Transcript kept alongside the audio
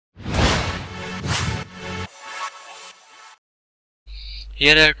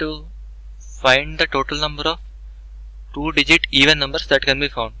here I have to find the total number of 2-digit even numbers that can be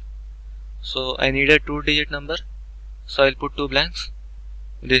found. So I need a 2-digit number, so I'll put 2 blanks.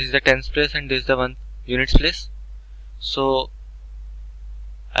 This is the tens place and this is the 1 units place. So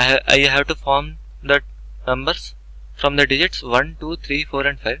I have to form the numbers from the digits 1, 2, 3, 4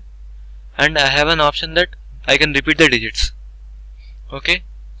 and 5, and I have an option that I can repeat the digits. Okay,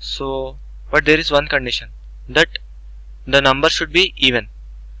 so but there is one condition, that the number should be even.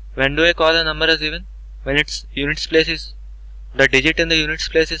 When do I call a number as even? When its units place is, the digit in the units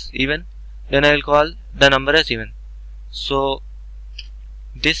place is even, then I will call the number as even. So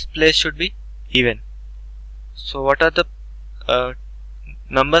this place should be even. So what are the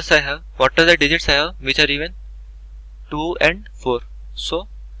numbers I have? What are the digits I have which are even? 2 and 4. So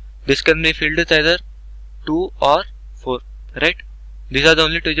this can be filled with either 2 or 4, right? These are the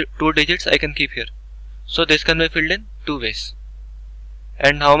only two digits I can keep here. So this can be filled in 2 ways.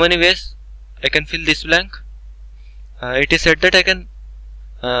 And how many ways I can fill this blank? It is said that I can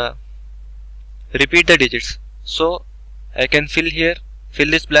repeat the digits. So I can fill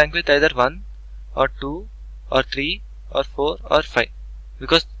this blank with either 1 or 2 or 3 or 4 or 5,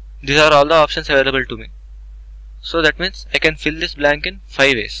 because these are all the options available to me. So that means I can fill this blank in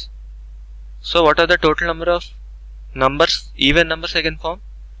 5 ways. So what are the total number of numbers, even numbers I can form?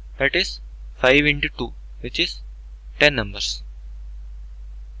 That is 5 into 2, which is 10 numbers.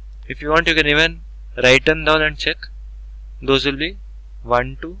 If you want, you can even write them down and check. Those will be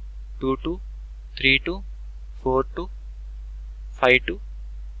 1 2, 2 2, 3 2, 4 2, 5 2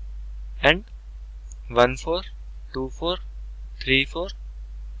 and 1 4, 2 4, 3 4,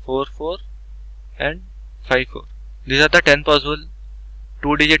 4 4 and 5 4. These are the 10 possible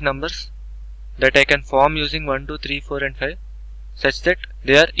 2-digit numbers that I can form using 1 2 3 4 and 5 such that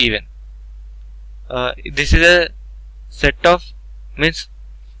they are even. This is a set of, means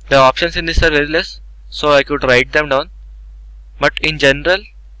the options in this are very less, so I could write them down, but in general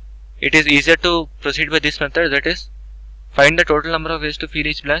it is easier to proceed by this method, that is find the total number of ways to fill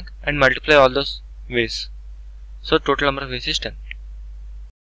each blank and multiply all those ways. So total number of ways is 10.